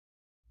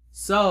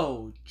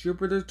So,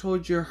 Jupiter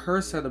told you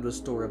her side of the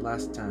story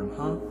last time,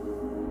 huh?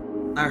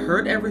 I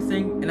heard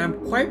everything and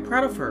I'm quite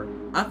proud of her.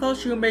 I thought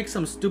she would make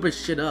some stupid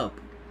shit up.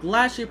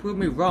 Glad she proved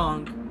me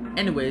wrong.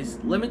 Anyways,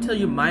 let me tell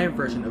you my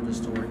version of the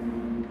story.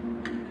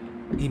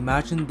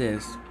 Imagine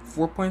this,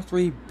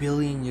 4.3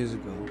 billion years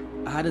ago,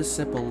 I had a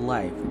simple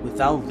life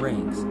without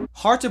rings.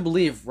 Hard to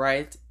believe,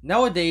 right?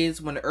 Nowadays,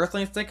 when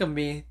Earthlings think of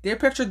me, they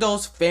picture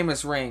those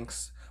famous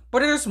rings. But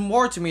there's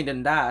more to me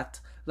than that.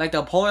 Like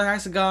the polar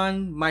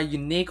hexagon, my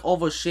unique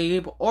oval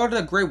shape, or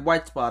the great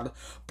white spot.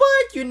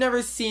 But you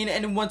never seen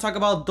anyone talk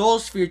about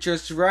those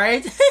features,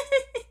 right?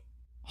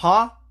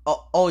 Huh?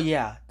 Oh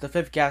yeah, the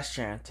fifth gas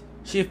giant.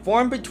 She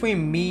formed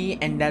between me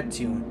and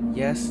Neptune.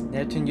 Yes,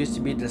 Neptune used to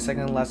be the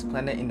second last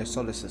planet in the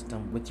solar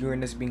system, with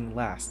Uranus being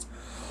last.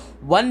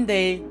 One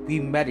day,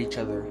 we met each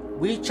other.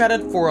 We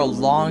chatted for a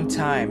long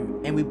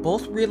time, and we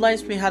both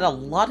realized we had a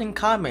lot in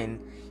common.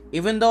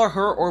 Even though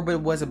her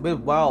orbit was a bit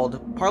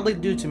wild, partly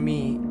due to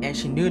me, and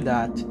she knew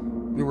that,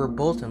 we were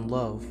both in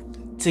love.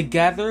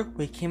 Together,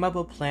 we came up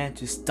with a plan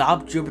to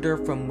stop Jupiter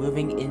from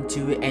moving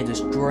into and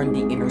destroying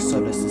the inner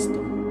solar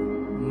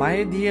system. My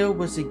idea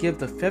was to give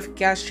the fifth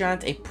gas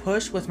giant a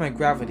push with my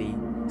gravity,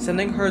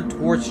 sending her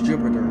towards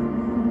Jupiter.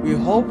 We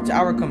hoped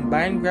our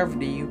combined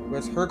gravity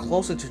with her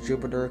closer to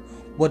Jupiter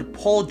would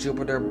pull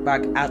Jupiter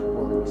back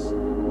outwards.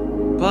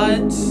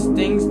 But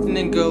things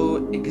didn't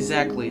go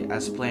exactly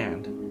as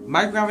planned.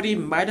 My gravity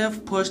might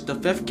have pushed the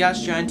fifth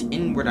gas giant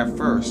inward at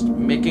first,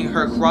 making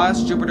her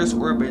cross Jupiter's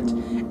orbit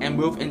and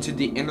move into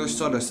the inner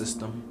solar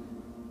system.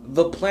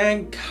 The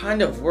plan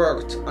kind of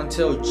worked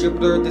until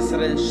Jupiter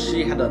decided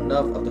she had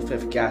enough of the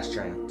fifth gas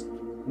giant.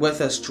 With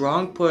a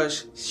strong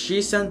push,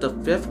 she sent the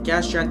fifth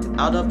gas giant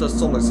out of the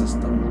solar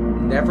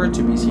system, never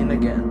to be seen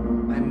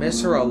again. I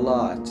miss her a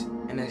lot,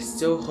 and I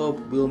still hope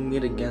we'll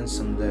meet again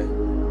someday.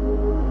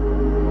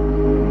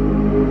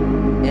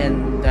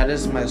 And that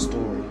is my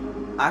story.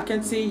 I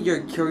can see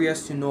you're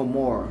curious to know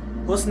more.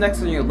 Who's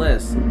next on your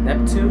list?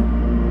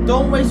 Neptune?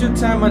 Don't waste your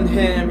time on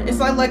him. It's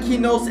not like he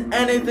knows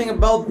anything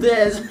about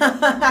this.